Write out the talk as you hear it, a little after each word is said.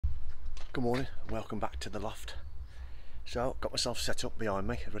Good morning, welcome back to the loft. So, got myself set up behind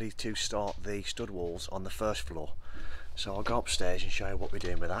me, ready to start the stud walls on the first floor. So I'll go upstairs and show you what we're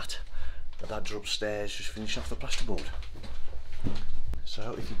doing with that. The lads are upstairs just finishing off the plasterboard.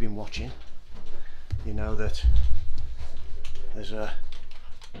 So if you've been watching, you know that there's a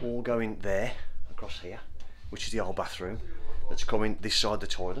wall going there, across here, which is the old bathroom, that's coming this side of the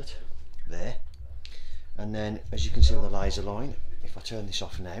toilet, there. And then, as you can see with the laser line, if I turn this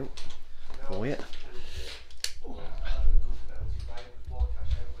off now, for you,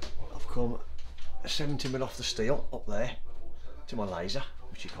 I've come 70mm off the steel up there to my laser,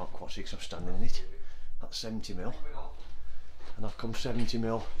 which you can't quite see because I'm standing in it. That's 70mm, and I've come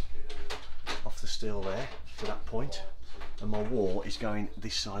 70mm off the steel there to that point, and my wall is going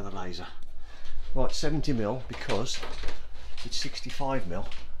this side of the laser. Right, 70mm because it's 65mm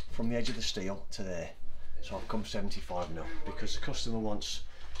from the edge of the steel to there, so I've come 75mm because the customer wants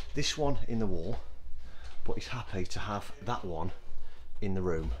this one in the wall, but he's happy to have that one in the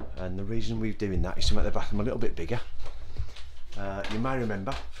room. And the reason we're doing that is to make the bathroom a little bit bigger. You may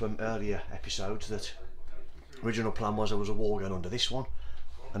remember from earlier episodes that the original plan was there was a wall going under this one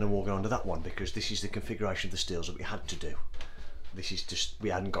and a wall going under that one, because this is the configuration of the steels that we had to do. This is just, we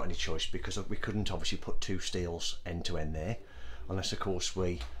hadn't got any choice, because we couldn't obviously put two steels end to end there, unless of course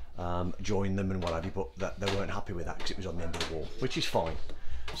we joined them and what have you, but they weren't happy with that because it was on the end of the wall, which is fine.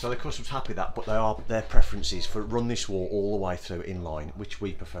 So the customer's happy with that, but their preference is for run this wall all the way through in line, which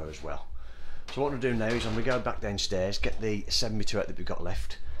we prefer as well. So what I'm going to do now is I'm going to go back downstairs, get the 7x2 out that we've got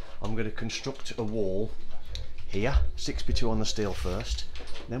left. I'm going to construct a wall here, 6x2 on the steel first.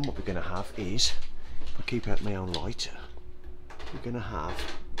 Then what we're going to have is, if I keep out my own light, we're going to have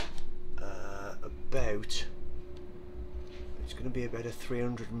about, it's going to be about a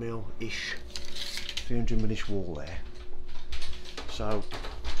 300mm-ish, 300mm-ish wall there. So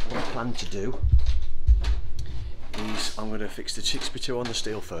what I plan to do is I'm going to fix the 6x2 on the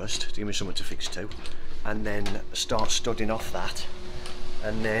steel first to give me something to fix to, and then start studding off that.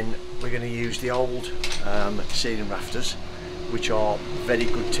 And then we're going to use the old ceiling rafters, which are very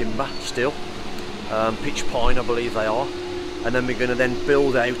good timber still, pitch pine I believe they are, and then we're going to then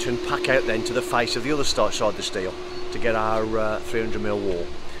build out and pack out then to the face of the other side of the steel to get our 300mm wall.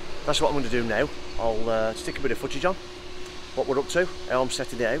 That's what I'm going to do now. I'll stick a bit of footage on what we're up to, how I'm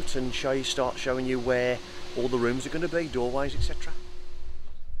setting it out, and start showing you where all the rooms are going to be, doorways, etc.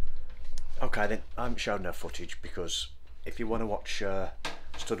 Okay then, I haven't shown no footage because if you want to watch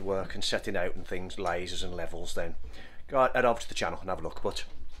stud work and setting out and things, lasers and levels, then go head over to the channel and have a look. But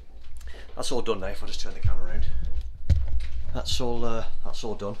that's all done now. If I just turn the camera around, that's all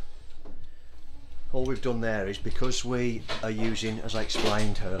done. All we've done there is, because we are using, as I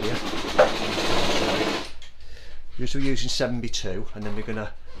explained earlier, because we're using 7x2, and then we're going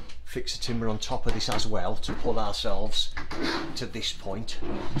to fix the timber on top of this as well to pull ourselves to this point.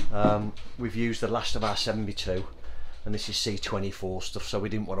 We've used the last of our 7x2, and this is C24 stuff, so we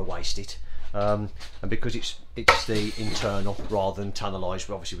didn't want to waste it. And because it's the internal rather than tannalised,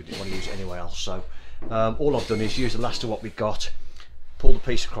 but obviously we didn't want to use it anywhere else. So all I've done is use the last of what we've got, pull the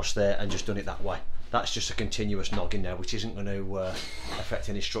piece across there, and just done it that way. That's just a continuous noggin now, which isn't going to affect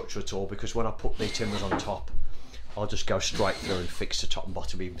any structure at all, because when I put the timbers on top, I'll just go straight through and fix the top and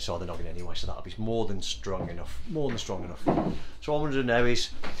bottom even inside the noggin anyway, so that'll be more than strong enough, So what I'm going to do now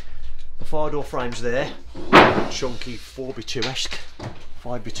is, the fire door frame's there, chunky 4x2-esque,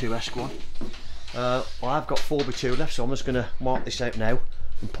 5x2-esque one. I have got 4x2 left, so I'm just going to mark this out now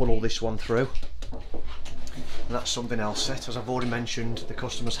and pull all this one through. And that's something else set. As I've already mentioned, the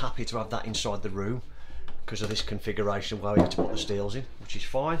customer's happy to have that inside the room because of this configuration where we have to put the steels in, which is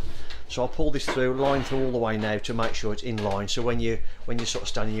fine. So I'll pull this through, line through all the way now to make sure it's in line, so when you're sort of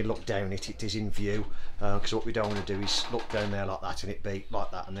standing, you look down it, it is in view, because what we don't want to do is look down there like that and it be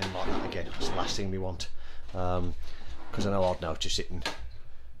like that and then like that again. That's the last thing we want, because I know I'd notice it, and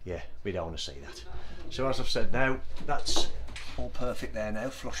yeah, we don't want to see that. So as I've said now, that's all perfect there now,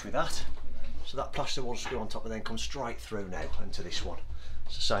 flush with that. So that plasterboard screw on top and then comes straight through now into this one.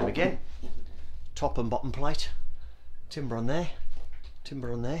 It's the same again, top and bottom plate, timber on there,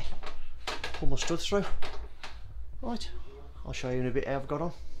 pull my stud through. Right, I'll show you in a bit how I've got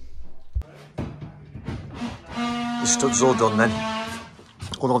on. The stud's all done then.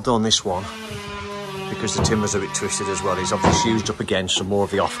 All I've done on this one, because the timber's a bit twisted as well, is I've just used up again some more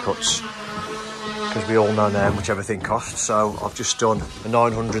of the offcuts, because we all know now how much everything costs. So I've just done a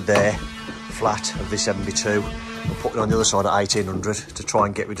 900 there, flat of this 7x2, and put it on the other side at 1800 to try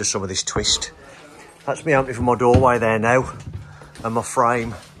and get rid of some of this twist. That's me empty for my doorway there now, and my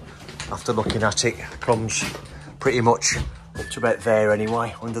frame, after looking at it, comes pretty much up to about there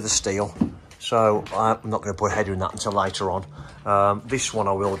anyway, under the steel. So I'm not going to put a header in that until later on. This one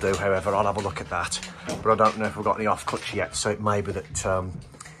I will do, however, I'll have a look at that. But I don't know if we've got any offcuts yet, so it may be that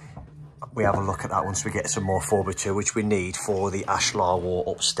we have a look at that once we get some more 4x2, which we need for the ashlar wall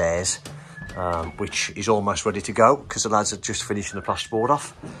upstairs, which is almost ready to go because the lads are just finishing the plasterboard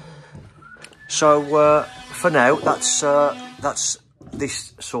off. So for now, that's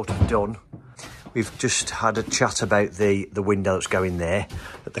this sort of done. We've just had a chat about the window that's going there,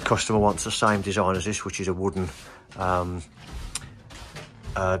 that the customer wants the same design as this, which is a wooden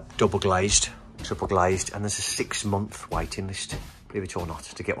double glazed, triple glazed, and there's a 6-month waiting list, believe it or not,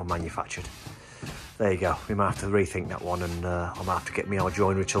 to get one manufactured. There you go. We might have to rethink that one, and I might have to get my old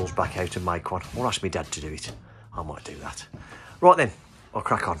joinery tools back out and make one, or ask my dad to do it. I might do that. Right then, I'll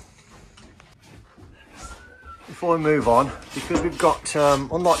crack on. Before we move on, because we've got,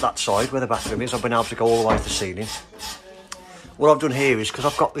 unlike that side where the bathroom is, I've been able to go all the way to the ceiling. What I've done here is, because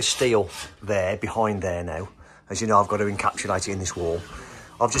I've got this steel there, behind there now, as you know, I've got to encapsulate it in this wall.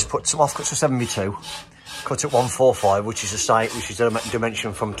 I've just put some offcuts for 7x2, cut at 145, which is the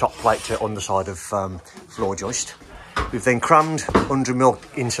dimension from top plate to underside of floor joist. We've then crammed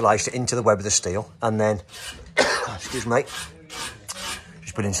 100mm insulation into the web of the steel, and then, excuse me,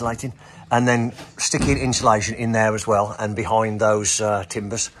 just put insulating. And then sticking insulation in there as well, and behind those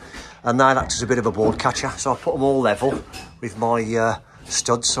timbers. And that acts as a bit of a board catcher. So I put them all level with my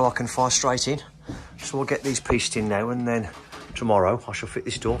studs so I can fire straight in. So we'll get these pieced in now, and then tomorrow I shall fit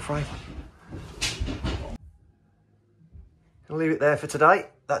this door frame. I'll leave it there for today.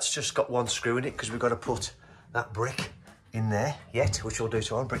 That's just got one screw in it because we've got to put that brick in there yet, which we'll do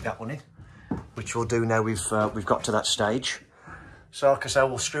tomorrow, brick that one in, which we'll do now we've got to that stage. So like I say,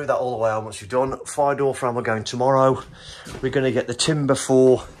 we'll screw that all the way on once we've done. Fire door frame we're going tomorrow. We're going to get the timber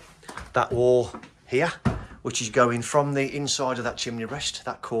for that wall here, which is going from the inside of that chimney breast,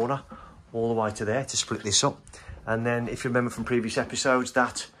 that corner, all the way to there to split this up. And then, if you remember from previous episodes,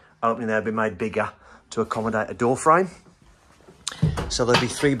 that opening there will be made bigger to accommodate a door frame. So there'll be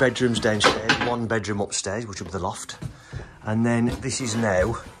 3 bedrooms downstairs, 1 bedroom upstairs, which will be the loft. And then this is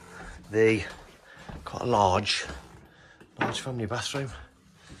now the quite a large family bathroom.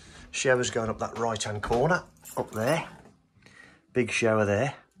 Shower's going up that right hand corner, up there. Big shower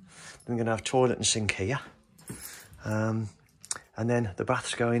there. Then we're going to have toilet and sink here. And then the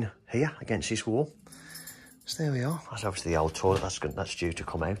bath's going here against this wall. So there we are. That's obviously the old toilet, that's due to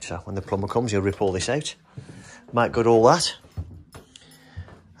come out. So when the plumber comes, he'll rip all this out. Make good all that.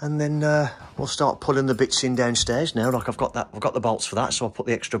 And then we'll start pulling the bits in downstairs now. Like I've got the bolts for that, so I'll put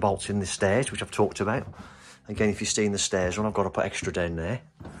the extra bolts in the stairs, which I've talked about. Again, if you've seen the stairs one, I've got to put extra down there.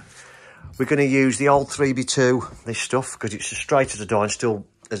 We're going to use the old 3x2, this stuff, because it's as straight as a die and still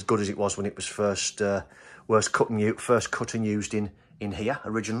as good as it was when it was first cut and used in here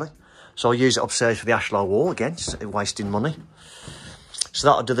originally. So I'll use it upstairs for the ashlar wall again, wasting money. So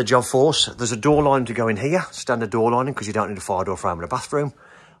that'll do the job for us. There's a door line to go in here, standard door lining, because you don't need a fire door frame in a bathroom.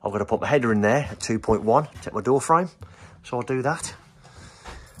 I've got to put my header in there at 2.1, take my door frame. So I'll do that.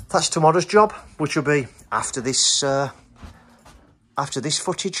 That's tomorrow's job, which will be after this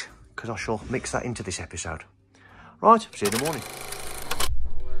footage, because I shall mix that into this episode. Right, see you in the morning.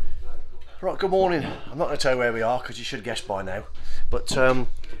 Right, good morning. I'm not going to tell you where we are, because you should have guessed by now. But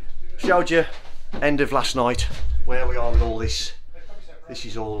showed you end of last night where we are with all this. This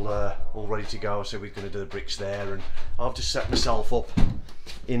is all ready to go. So we're going to do the bricks there, and I've just set myself up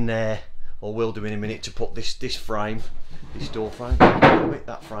in there, or will do in a minute, to put this frame. This door frame,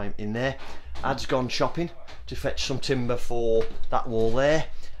 that frame in there. Ad's gone shopping to fetch some timber for that wall there,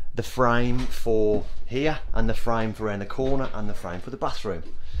 the frame for here, and the frame for around the corner, and the frame for the bathroom.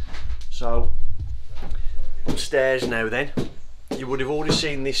 So upstairs now then. You would have already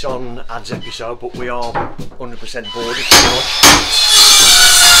seen this on Ad's episode, but we are 100% boarded pretty much.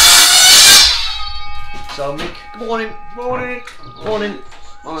 So Mick, good morning. Morning. Morning.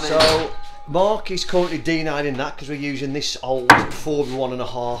 Morning. So Mark is currently denailing that because we're using this old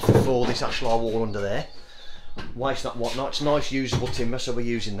 4x1.5 for this ashlar wall under there. Waste that whatnot. It's nice usable timber, so we're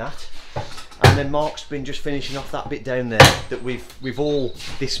using that. And then Mark's been just finishing off that bit down there that we've all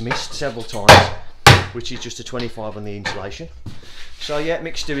dismissed several times, which is just a 25 on the insulation. So yeah,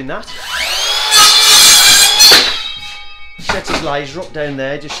 Mick's doing that. Set his laser up down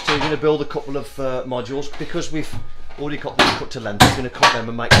there, just going to build a couple of modules, because we've already got them cut to length. We're going to cut them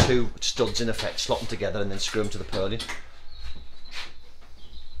and make 2 studs in effect, slot them together and then screw them to the purlin.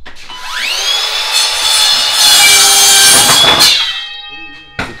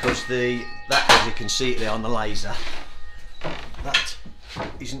 Because that, as you can see it there on the laser, that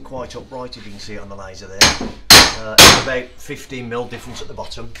isn't quite upright, if you can see it on the laser there. It's about 15mm difference at the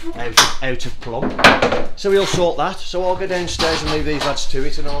bottom, out of plumb. So we'll sort that. So I'll go downstairs and leave these lads to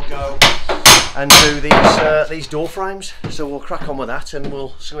it, and I'll go and do these door frames. So we'll crack on with that, and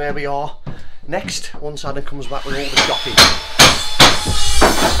we'll see where we are next once Adam comes back with all the shopping.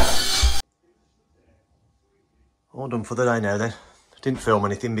 All done for the day now then. Didn't film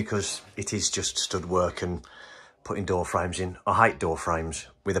anything because it is just stud work and putting door frames in. I hate door frames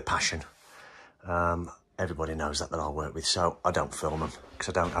with a passion. Everybody knows that I work with, so I don't film them because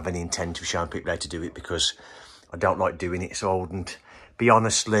I don't have any intent of showing people how to do it, because I don't like doing it, so I wouldn't be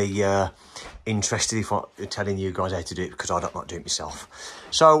honestly interested if I'm telling you guys how to do it, because I don't like doing it myself.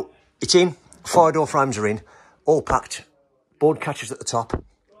 So it's in, fire door frames are in, all packed, board catchers at the top.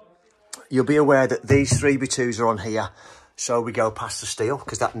 You'll be aware that these 3x2s are on here, so we go past the steel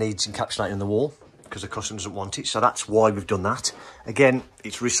because that needs encapsulating in the wall, because the customer doesn't want it, so that's why we've done that. Again,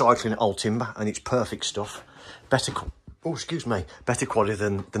 it's recycling old timber and it's perfect stuff. Better quality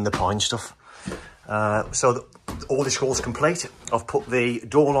than the pine stuff. So all this wall's complete. I've put the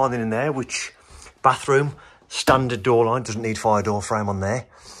door lining in there, which bathroom, standard door line, doesn't need fire door frame on there.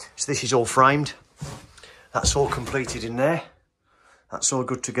 So this is all framed. That's all completed in there. That's all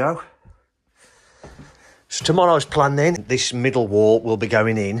good to go. So tomorrow's plan then, this middle wall will be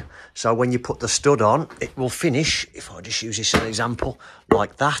going in. So when you put the stud on, it will finish, if I just use this as an example,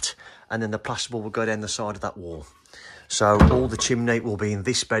 like that. And then the plasterboard will go down the side of that wall. So all the chimney will be in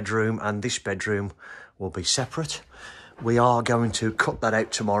this bedroom, and this bedroom will be separate. We are going to cut that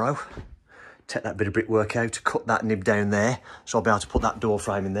out tomorrow. Take that bit of brickwork out, cut that nib down there. So I'll be able to put that door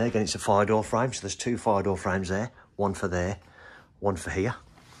frame in there. Again, it's a fire door frame. So there's 2 fire door frames there. One for there, one for here.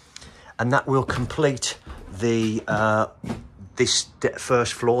 And that will complete the this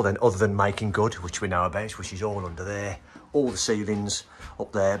first floor then, other than making good, which we know about, which is all under there, all the ceilings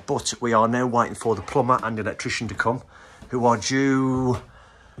up there. But we are now waiting for the plumber and the electrician to come, who are due,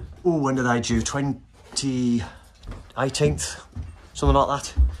 when are they due? 18th, something like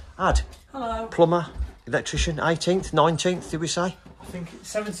that. Ad, hello. Plumber, electrician, 18th, 19th, did we say? I think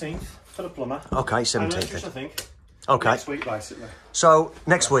it's 17th for the plumber. Okay, 17th. Electrician, I think. Okay. Next week, basically. So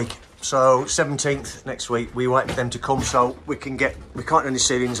next week, so 17th next week, we wait for them to come, so we can't do any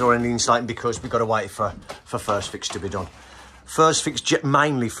ceilings or any insulating because we've got to wait for first fix to be done. First fix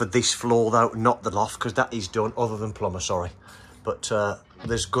mainly for this floor though, not the loft, because that is done, other than plumber, sorry. But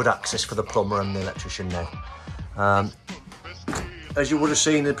there's good access for the plumber and the electrician now. As you would have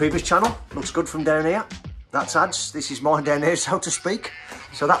seen in the previous channel, looks good from down here. That's Ad's, this is mine down here, so to speak.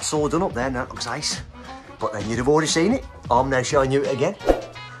 So that's all done up there, now it looks nice. But then you'd have already seen it. I'm now showing you it again.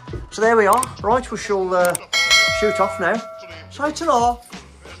 So there we are. Right, we shall shoot off now. Say ta-ra.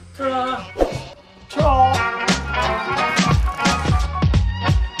 Ta-ra. Ta-ra.